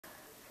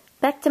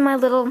back to my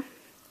little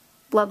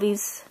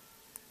loveys.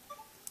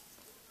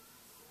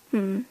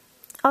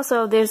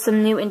 Also, there's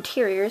some new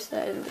interiors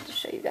that I didn't get to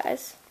show you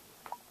guys.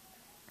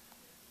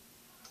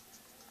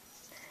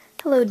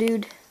 Hello,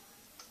 dude.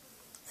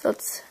 So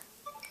let's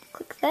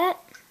click that.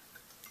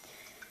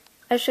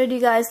 I showed you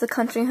guys the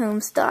country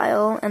home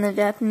style, and the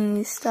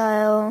Japanese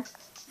style,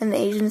 and the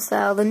Asian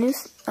style, the new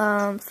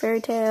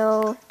fairy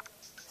tale.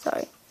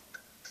 Sorry.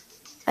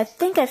 I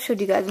think I showed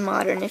you guys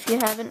modern. If you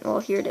haven't, well,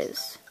 here it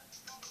is.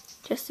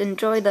 Just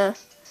enjoy the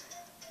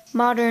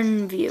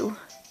modern view.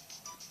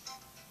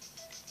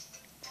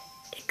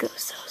 It goes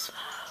so slow.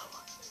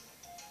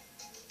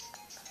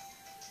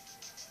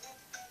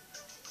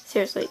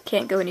 Seriously, it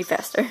can't go any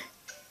faster.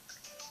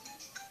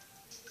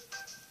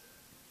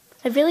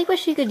 I really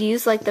wish you could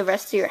use like the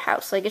rest of your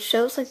house. Like it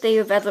shows like they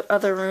have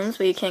other rooms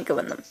but you can't go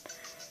in them.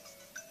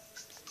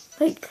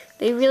 Like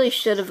they really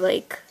should have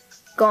like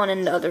gone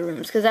into other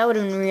rooms because that would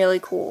have been really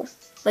cool.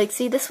 Like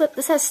see this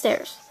has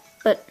stairs,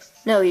 but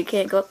no, you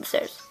can't go up the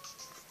stairs.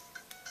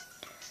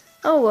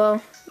 Oh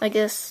well, I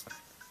guess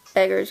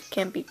beggars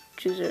can't be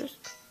choosers.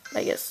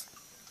 I guess.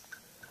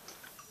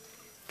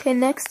 Okay,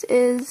 next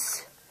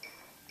is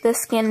the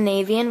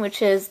Scandinavian,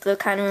 which is the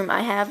kind of room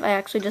I have. I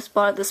actually just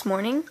bought it this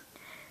morning.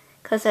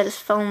 Because I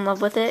just fell in love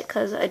with it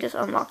because I just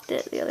unlocked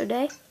it the other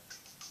day.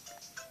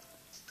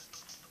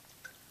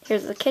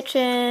 Here's the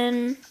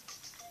kitchen,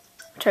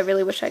 which I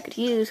really wish I could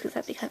use because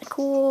that'd be kind of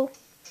cool.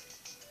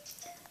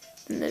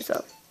 And there's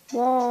a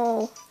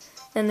wall.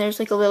 Then there's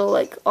like a little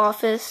like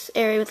office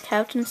area with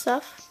couch and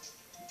stuff.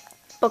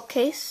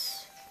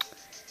 Bookcase.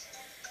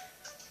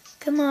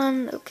 Come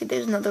on. Okay,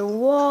 there's another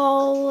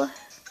wall.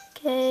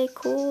 Okay,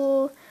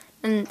 cool.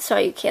 And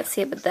sorry you can't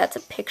see it, but that's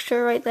a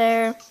picture right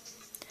there.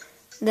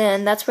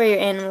 Then that's where your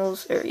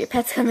animals or your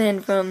pets come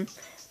in from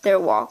their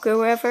walk or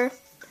wherever.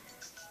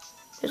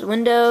 There's a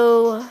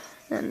window,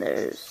 then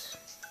there's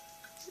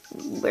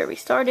where we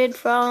started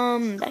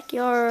from,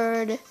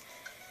 backyard.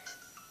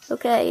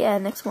 Okay, yeah,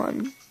 next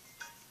one.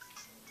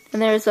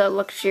 And there's a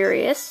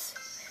luxurious.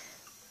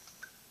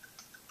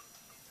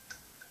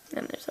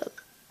 And there's a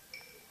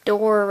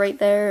door right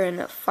there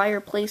and a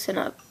fireplace and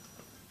a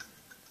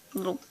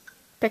little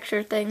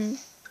picture thing.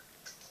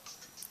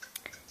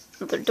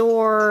 Another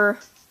door.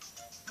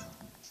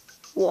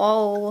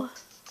 Wall,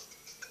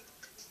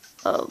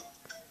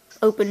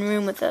 open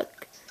room with a,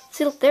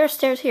 see look, there are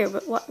stairs here,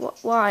 but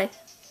why?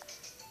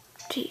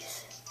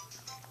 Jeez.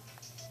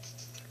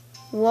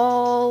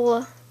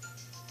 Wall,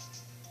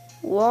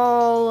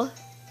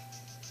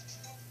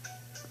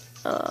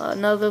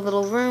 another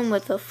little room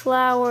with a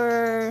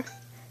flower,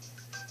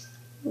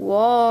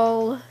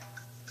 wall,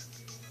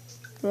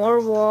 more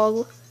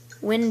wall,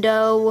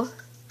 window,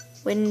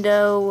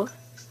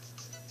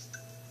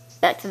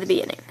 back to the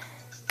beginning.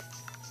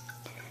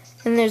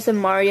 And there's the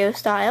Mario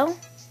style,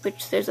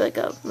 which there's like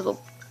a little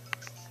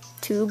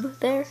tube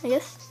there, I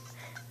guess.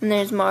 And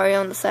there's Mario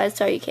on the side,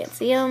 sorry you can't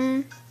see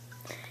him.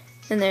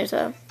 And there's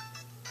a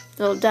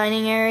little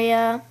dining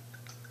area.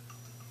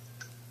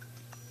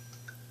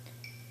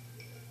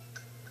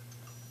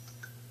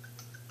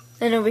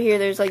 And over here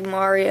there's like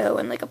Mario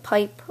and like a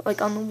pipe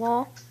like on the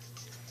wall.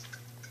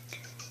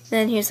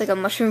 Then here's like a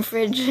mushroom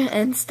fridge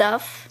and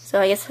stuff. So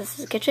I guess this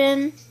is the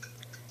kitchen.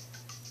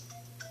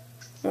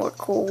 More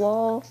cool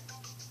wall.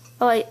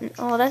 I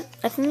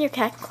think your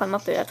cat can climb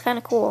up there. That's kind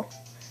of cool.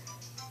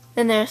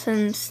 Then there's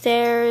some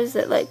stairs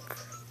that like,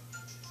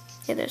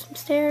 yeah, there's some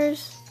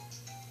stairs.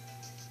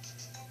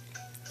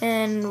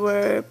 And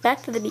we're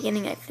back to the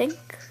beginning, I think.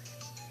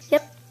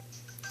 Yep.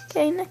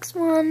 Okay, next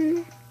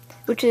one,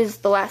 which is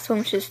the last one,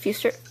 which is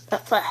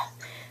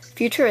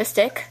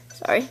futuristic.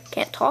 Sorry,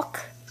 can't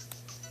talk.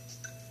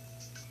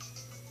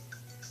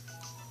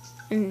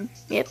 And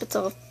yep, it's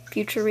all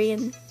future-y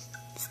and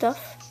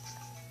stuff.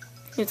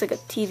 There's like a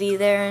TV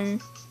there and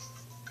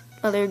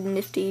other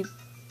nifty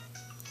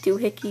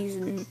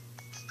doohickeys and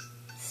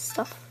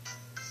stuff.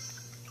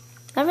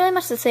 Not really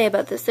much to say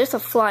about this. There's a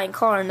flying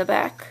car in the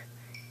back.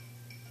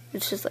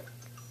 It's just like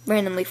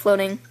randomly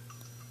floating.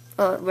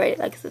 Oh, right,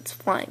 I guess it's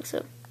flying,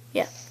 so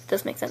yeah, it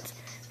does make sense.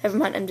 Never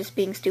mind, I'm just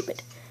being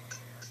stupid.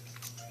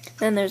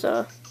 Then there's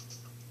a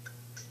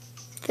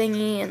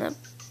thingy and a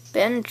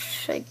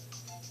bench, I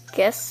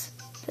guess.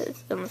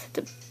 Unless it's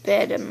a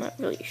bed, I'm not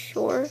really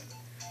sure.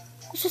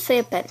 Let's just say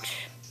a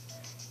bench.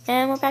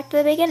 And we're back to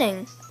the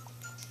beginning.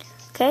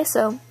 Okay,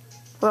 so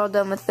we're all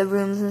done with the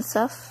rooms and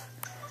stuff.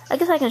 I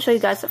guess I can show you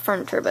guys the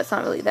furniture, but it's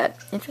not really that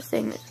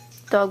interesting. There's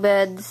dog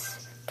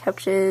beds,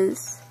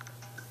 couches,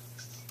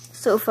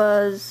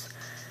 sofas,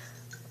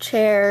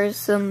 chairs,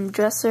 some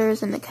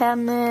dressers in the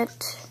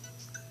cabinet,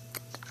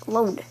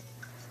 load,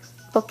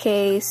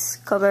 bookcase,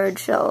 cupboard,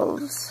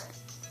 shelves,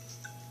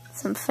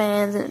 some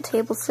fans and a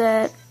table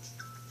set,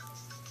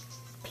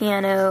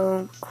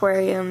 piano,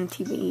 aquarium,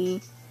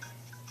 TV.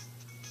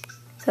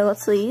 So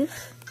let's leave.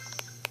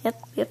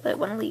 Yep, I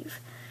want to leave.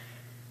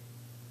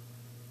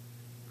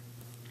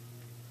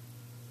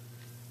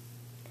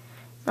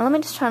 Now let me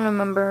just try to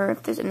remember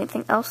if there's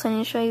anything else I need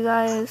to show you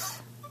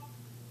guys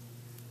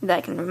that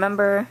I can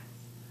remember.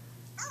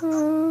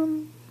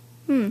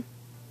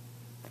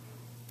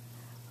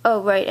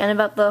 Oh, right, and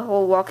about the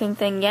whole walking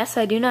thing, yes,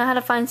 I do know how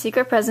to find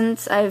secret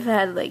presents. I've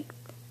had like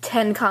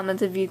 10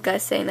 comments of you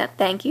guys saying that.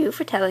 Thank you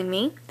for telling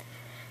me.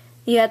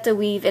 You have to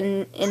weave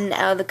in and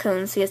out of the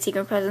cones to get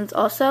secret presents.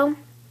 Also,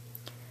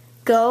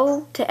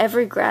 go to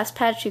every grass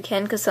patch you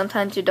can, because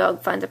sometimes your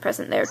dog finds a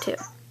present there too.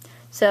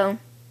 So,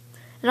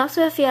 and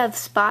also if you have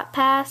Spot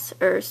Pass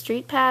or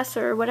Street Pass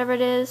or whatever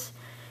it is,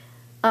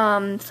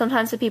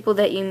 sometimes the people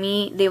that you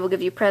meet, they will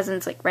give you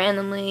presents like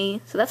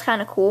randomly, so that's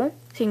kind of cool.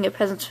 So you can get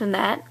presents from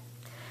that.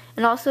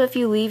 And also if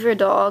you leave your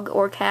dog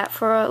or cat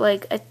for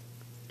like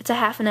it's a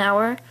half an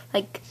hour,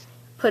 like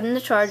put in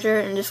the charger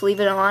and just leave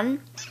it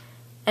on,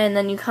 and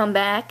then you come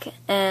back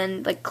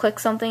and like click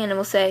something and it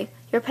will say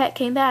your pet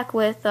came back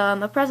with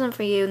a present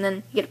for you, and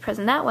then you get a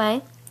present that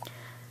way.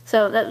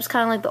 So that was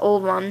kind of like the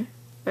old one,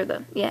 or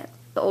the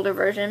older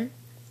version.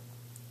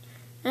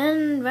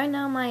 And right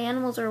now my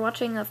animals are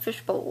watching a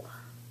fishbowl.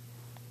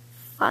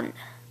 Fun.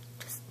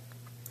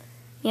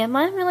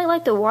 Mine really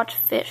like to watch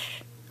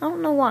fish. I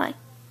don't know why.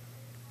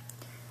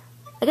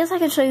 I guess I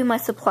can show you my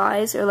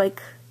supplies, or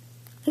like,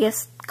 I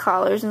guess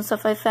collars and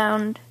stuff I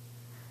found.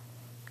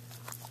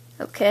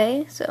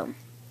 Okay, so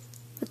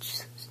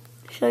let's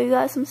show you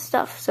guys some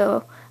stuff.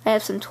 So I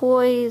have some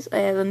toys. I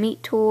have a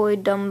meat toy,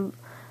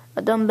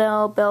 a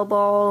dumbbell, bell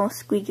ball,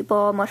 squeaky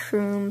ball,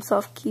 mushroom,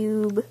 soft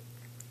cube.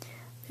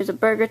 There's a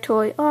burger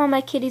toy. Oh,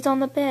 my kitty's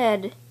on the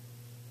bed.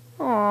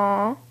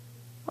 Aww.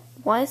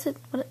 Why is it,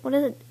 what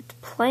is it? It's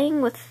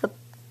playing with the,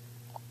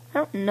 I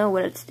don't know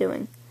what it's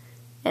doing.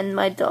 And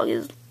my dog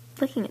is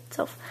licking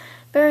itself.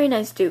 Very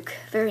nice, Duke.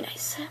 Very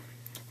nice.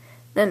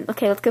 Then,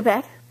 okay, let's go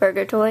back.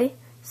 Burger toy,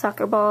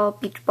 soccer ball,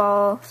 beach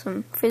ball,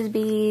 some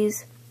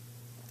frisbees,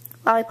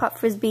 lollipop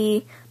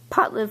frisbee,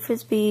 pot lid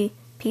frisbee,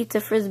 pizza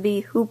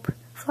frisbee, hoop,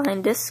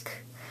 flying disc.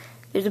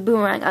 There's a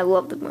boomerang. I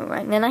love the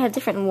boomerang. Then I have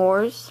different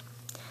lures.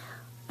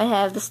 I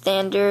have the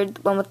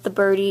standard one with the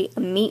birdie,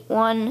 a meat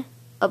one,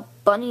 a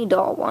bunny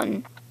doll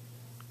one.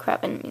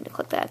 Crap, I didn't mean to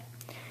click that.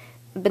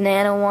 A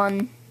banana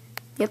one.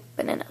 Yep,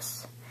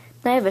 bananas.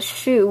 Then I have a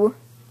shoe.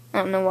 I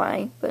don't know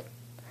why, but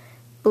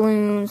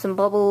balloons, some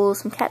bubbles,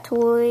 some cat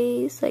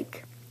toys.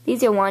 Like,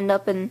 these you wind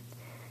up and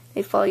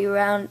they follow you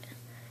around.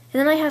 And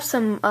then I have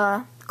some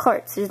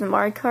carts. There's the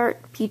Mario Kart,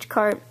 Peach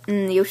Cart,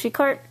 and the Yoshi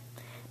Cart.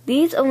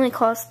 These only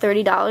cost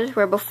 $30,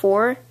 where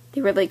before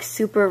they were like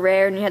super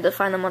rare and you had to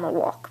find them on a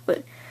walk.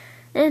 But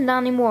not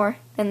anymore.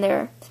 And there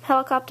are some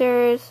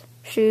helicopters,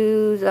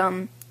 shoes,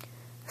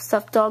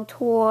 stuffed dog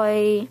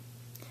toy.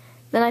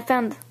 Then I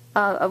found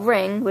a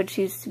ring, which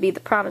used to be the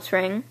promise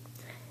ring.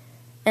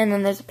 And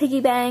then there's a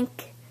piggy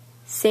bank.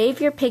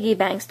 Save your piggy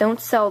banks. Don't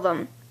sell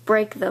them.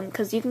 Break them,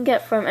 because you can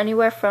get from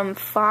anywhere from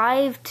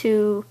 $5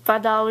 to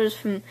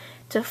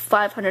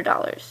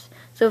 $500.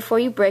 So before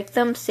you break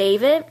them,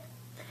 save it,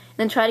 and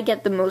then try to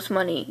get the most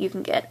money you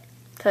can get.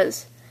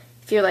 Because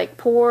if you're like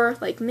poor,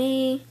 like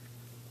me,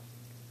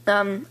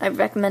 I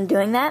recommend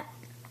doing that.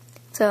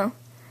 So,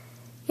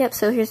 yep.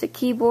 So here's the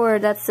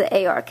keyboard. That's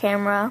the AR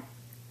camera.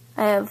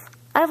 I have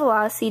a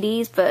lot of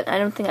CDs, but I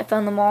don't think I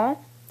found them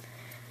all.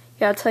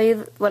 Here, I'll tell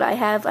you what I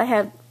have. I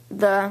have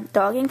the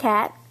Dog and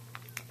Cat,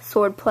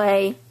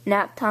 Swordplay,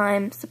 Nap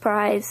Time,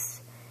 Surprise,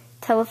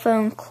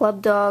 Telephone,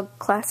 Club Dog,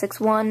 Classics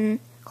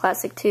 1,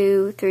 Classic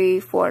 2, 3,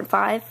 4, and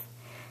 5.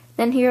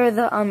 Then here are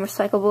the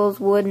recyclables: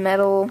 wood,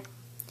 metal,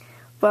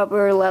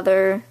 rubber,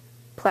 leather,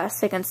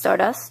 plastic, and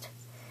stardust.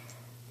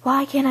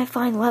 Why can't I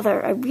find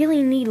leather? I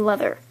really need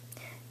leather.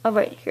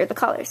 Alright, here are the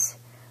colors.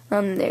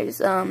 There's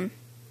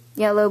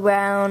yellow,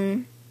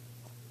 brown,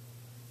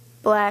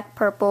 black,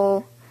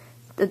 purple,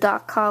 the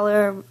dot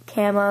collar,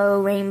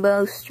 camo,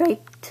 rainbow,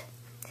 striped,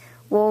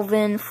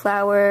 woven,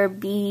 flower,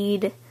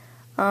 bead,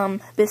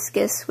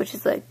 hibiscus, which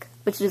is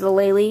a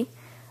lily,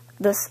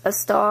 a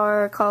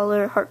star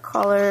collar, heart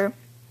collar,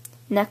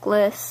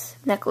 necklace,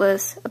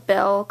 a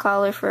bell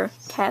collar for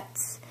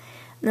cats.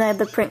 And I have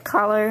the print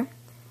collar,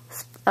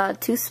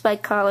 2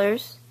 spike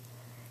collars,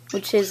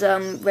 which is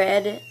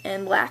red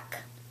and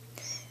black.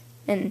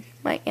 And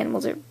my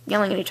animals are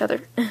yelling at each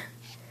other.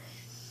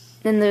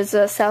 Then there's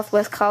a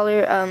Southwest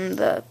collar,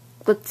 the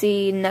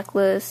glitzy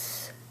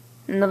necklace,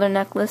 another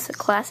necklace, a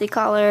classy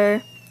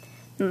collar,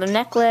 another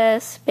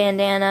necklace,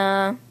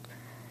 bandana,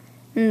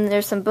 and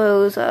there's some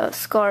bows, a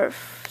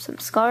scarf, some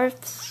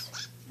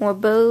scarves, more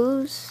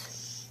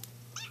bows,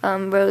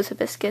 rose,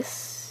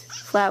 hibiscus,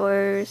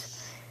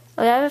 flowers.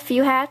 I have a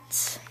few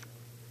hats,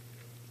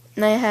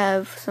 and I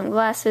have some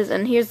glasses,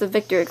 and here's the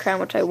victory crown,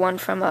 which I won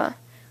from I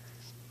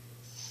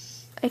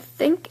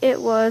think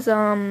it was,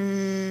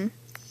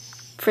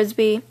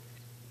 Frisbee.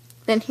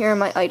 Then here are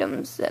my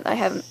items that I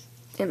have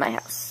in my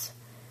house.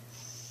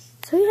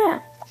 So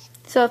yeah.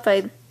 So if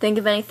I think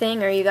of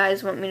anything, or you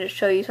guys want me to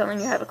show you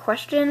something, or have a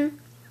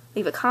question,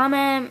 leave a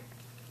comment,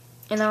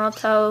 and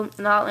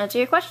I'll answer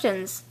your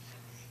questions.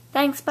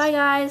 Thanks, bye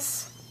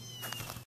guys.